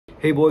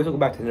Hey boys, welcome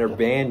back to another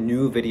brand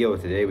new video.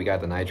 Today we got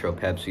the Nitro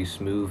Pepsi,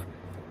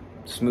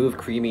 smooth,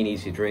 creamy, and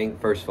easy to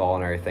drink. First of all,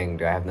 and everything,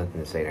 I have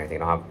nothing to say and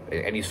everything. I don't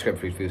have any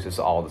script reviews. This is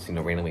all just,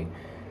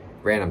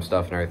 random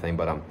stuff and everything.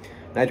 But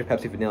Nitro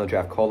Pepsi Vanilla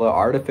Draft Cola,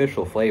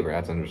 artificial flavor.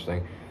 That's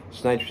interesting.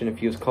 It's nitrogen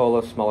infused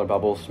cola, smaller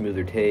bubbles,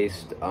 smoother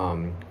taste.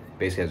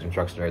 Basically has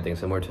instructions and everything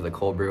similar to the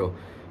cold brew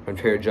from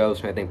Trader Joe's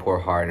and everything. Pour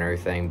hard and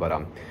everything.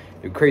 But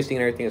the crazy thing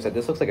and everything is that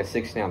this looks like a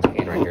 16-ounce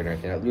can right here and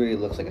everything. It literally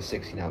looks like a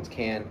 16-ounce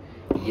can.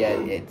 Yet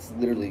it's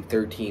literally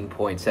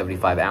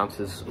 13.75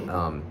 ounces,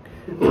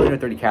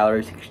 230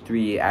 calories,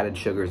 63 added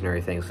sugars and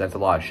everything. So that's a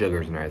lot of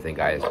sugars and everything,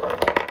 guys.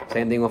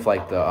 Same thing with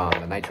like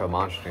the Nitro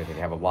Monster and everything.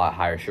 They have a lot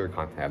higher sugar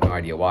content. I have no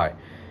idea why.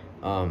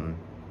 And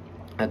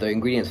the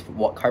ingredients: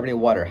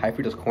 carbonated water, high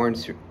fructose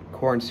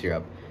corn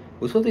syrup.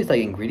 What's with these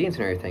like ingredients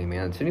and everything,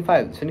 man?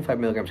 75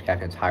 milligrams of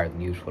caffeine is higher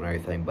than usual and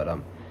everything, but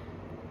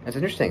that's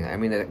interesting. I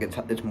mean,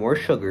 it's more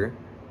sugar.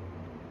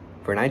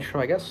 For Nitro,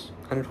 I guess,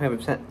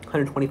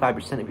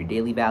 125% of your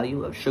daily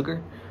value of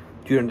sugar,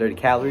 230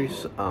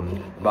 calories,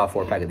 about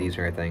 4-pack of these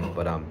and everything,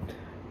 but,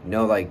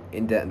 no, like,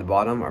 indent at the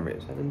bottom, or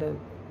is that indent?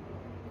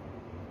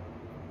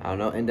 I don't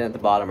know, indent at the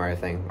bottom or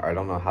anything, or I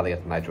don't know how they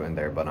get the Nitro in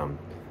there, but,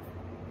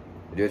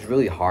 dude, it's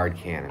really hard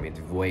can. I mean,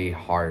 it's way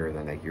harder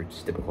than, like, your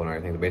typical and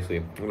everything, but basically,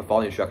 I'm gonna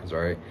follow the instructions,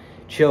 alright?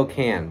 Chill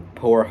can,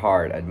 pour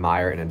hard,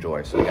 admire, and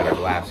enjoy. So we got our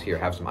glass here,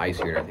 have some ice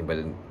here and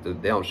everything,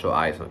 but they don't show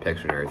ice on the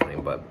picture and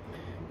everything, but,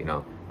 you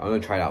know, I'm gonna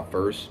try it out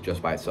first,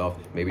 just by itself.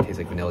 Maybe it tastes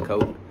like vanilla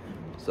Coke,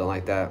 something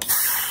like that.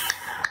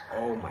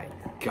 Oh my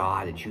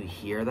god, did you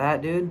hear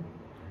that, dude?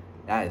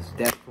 That is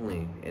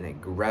definitely an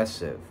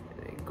aggressive.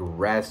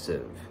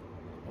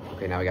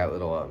 Okay, now we got a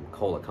little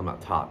cola coming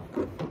up top.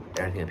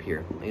 Everything up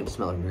here. I can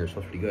smell it from here. It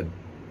smells pretty good.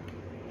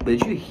 But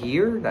did you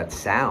hear that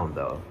sound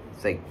though?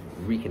 It's like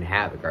wreaking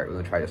havoc. All right, we're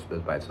gonna try this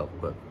by itself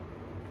real quick.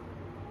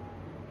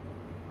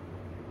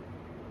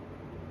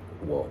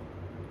 Whoa.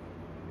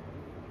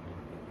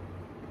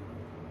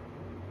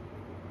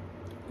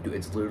 Dude,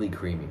 it's literally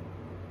creamy.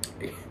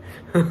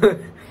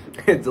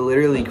 It's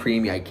literally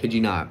creamy, I kid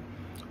you not.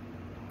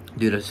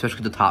 Dude,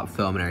 especially the top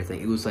film and everything.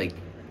 It was like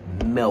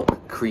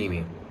milk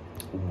creamy.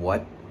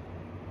 What?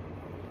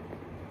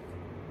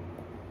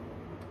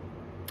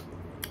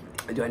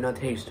 Do I not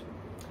taste?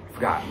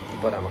 Forgot.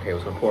 But I'm okay, I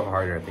was gonna pour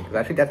hard and everything.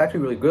 Cause that's actually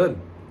really good.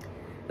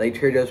 Like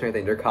Trader Joe's and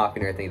everything, their coffee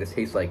and everything, it just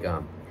tastes like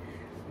it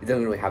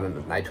doesn't really have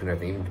nitro and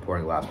everything, even if you pour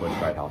in a glass, but let's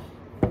try it out.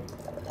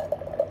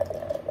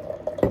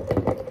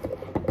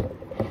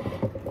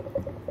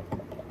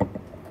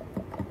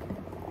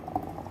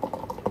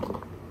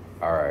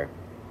 Alright.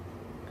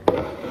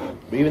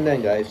 But even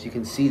then, guys, you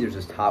can see there's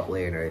this top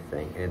layer and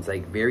everything. And it's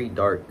like very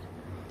dark.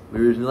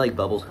 There's no like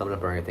bubbles coming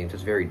up or anything. It's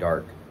just very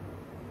dark.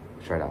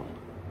 Let's try it out.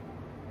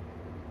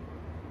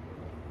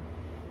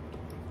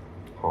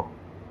 Huh.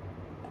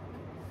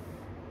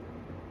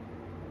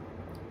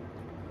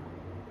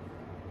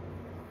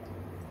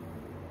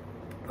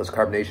 Less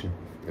carbonation,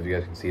 as you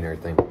guys can see and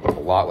everything. A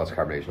lot less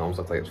carbonation. Almost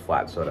looks like it's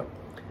flat soda.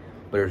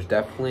 But there's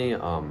definitely,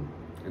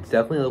 it's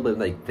definitely a little bit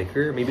like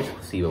thicker. Maybe it's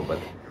placebo, but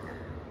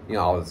you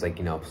know, it's like,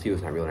 you know,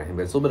 placebo's not real or anything,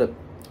 but it's a little bit of,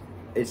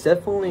 it's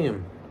definitely,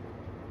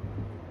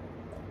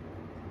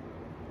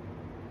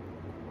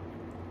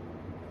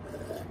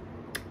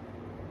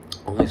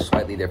 only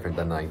slightly different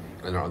than like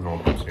a normal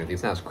Pepsi.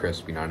 It's not as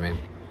crisp, you know what I mean?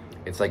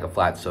 It's like a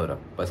flat soda,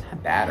 but it's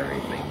not bad or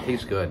anything. It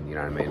tastes good, you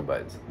know what I mean?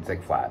 But it's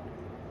like flat.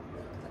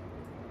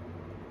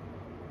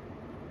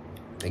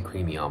 And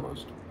creamy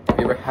almost. Have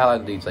you ever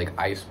had these like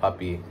ice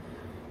puppy,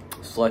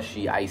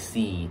 slushy,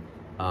 icy,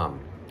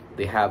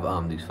 they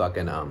have these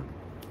fucking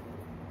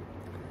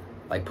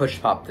like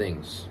push pop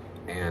things,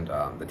 and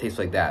it tastes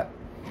like that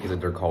because of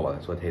their cola.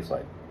 That's what it tastes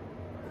like.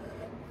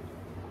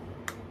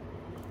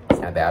 It's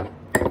not bad.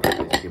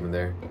 Ice cube in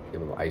there.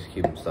 Give a little ice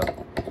cube and stuff.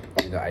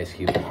 These are ice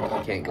cubes.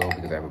 I can't go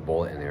because I have a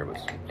bullet in there, but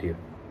it's up to you.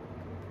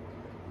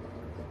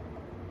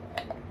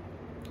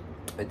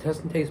 It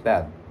doesn't taste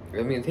bad.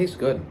 I mean, it tastes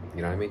good.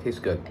 You know what I mean? It tastes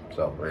good.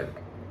 So we're in.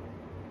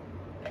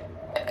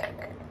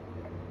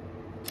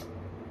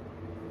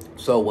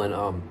 So when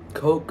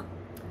Coca-Cola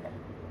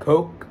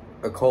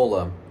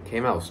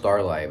came out with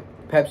Starlight,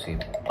 Pepsi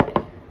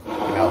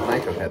came out with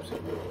Nitro Pepsi.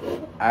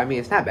 I mean,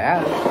 it's not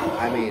bad.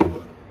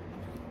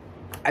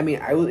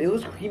 It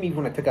was creamy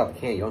when I took out the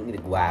can. You don't need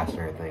a glass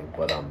or anything,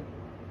 but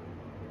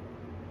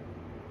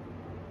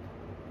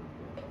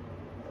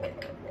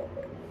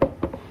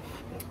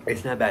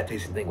it's not a bad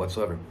tasting thing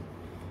whatsoever.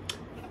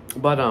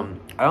 But I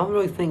don't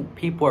really think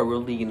people are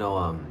really,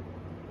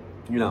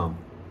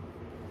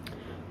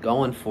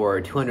 going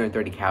for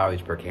 230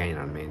 calories per can.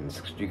 I mean,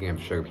 60 grams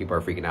of sugar. People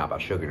are freaking out about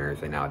sugar and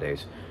everything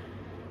nowadays.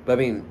 But I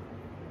mean,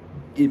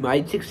 it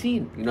might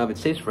succeed. You know, if it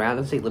stays around,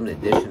 it doesn't say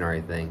limited edition or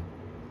anything.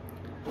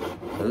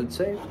 Does it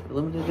say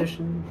limited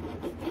edition?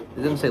 It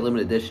doesn't say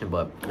limited edition,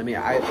 but I mean,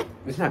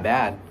 it's not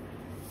bad.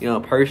 You know,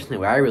 personally,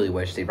 what I really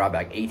wish they brought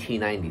back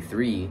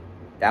 1893.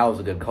 That was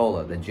a good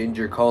cola. The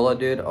ginger cola,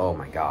 dude. Oh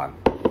my god.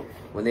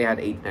 When they had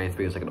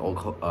 1893, it was like an old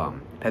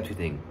Pepsi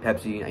thing.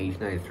 Pepsi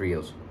 1893.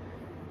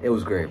 It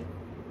was great.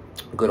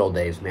 Good old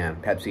days, man.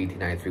 Pepsi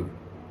 1893,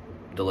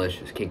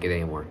 delicious. Can't get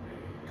any more.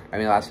 I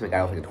mean, the last time I got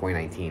it was like in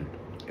 2019.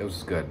 It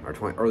was good, or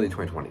early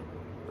 2020. It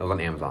was on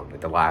Amazon,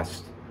 like the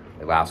last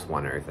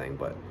one and everything.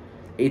 But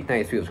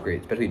 1893 was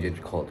great, especially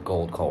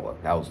gold cola.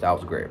 That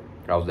was great.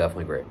 That was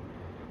definitely great.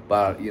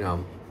 But you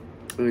know,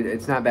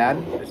 it's not bad.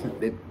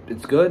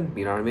 It's good.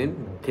 You know what I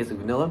mean? It tastes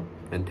like vanilla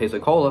and tastes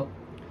like cola. A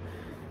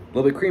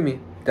little bit creamy.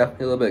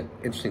 Definitely a little bit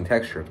interesting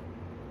texture.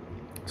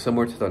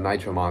 Similar to the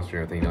Nitro Monster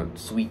and everything. You know,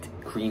 sweet,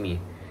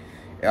 creamy.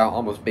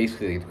 Almost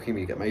basically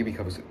creamy. Maybe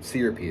becomes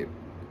syrupy.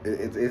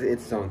 It's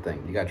its own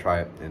thing. You gotta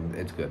try it, and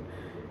it's good.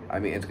 I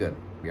mean, it's good.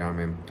 You know what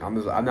I mean?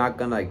 I'm not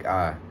gonna like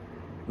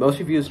most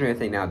reviews and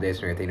everything nowadays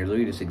and everything. They're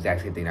literally just the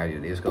exact same thing I do.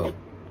 They just go,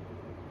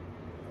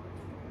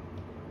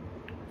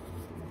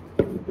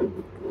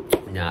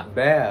 not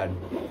bad,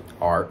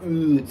 or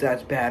ooh,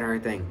 that's bad or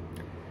anything.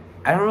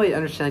 I don't really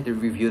understand like, the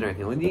reviews and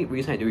everything. The only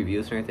reason I do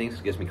reviews and everything is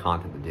it gives me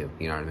content to do.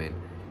 You know what I mean?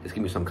 Just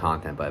give me some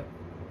content. But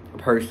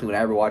personally, would I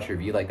ever watch a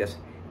review like this?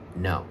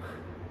 No.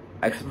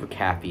 Except for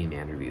Caffeine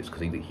Man reviews,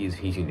 because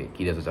he's unique.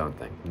 He does his own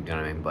thing. You know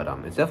what I mean? But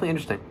it's definitely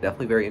interesting.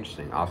 Definitely very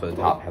interesting. Also, the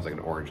top has like an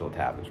orange little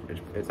tab.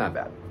 It's not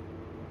bad.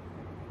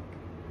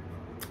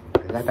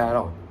 It's not bad at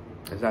all.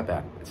 It's not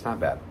bad. It's not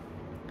bad.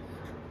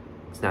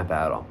 It's not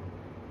bad at all.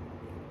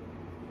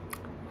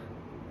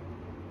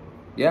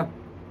 Yeah.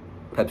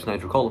 Pepsi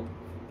Nitro Cola.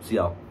 See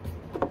y'all.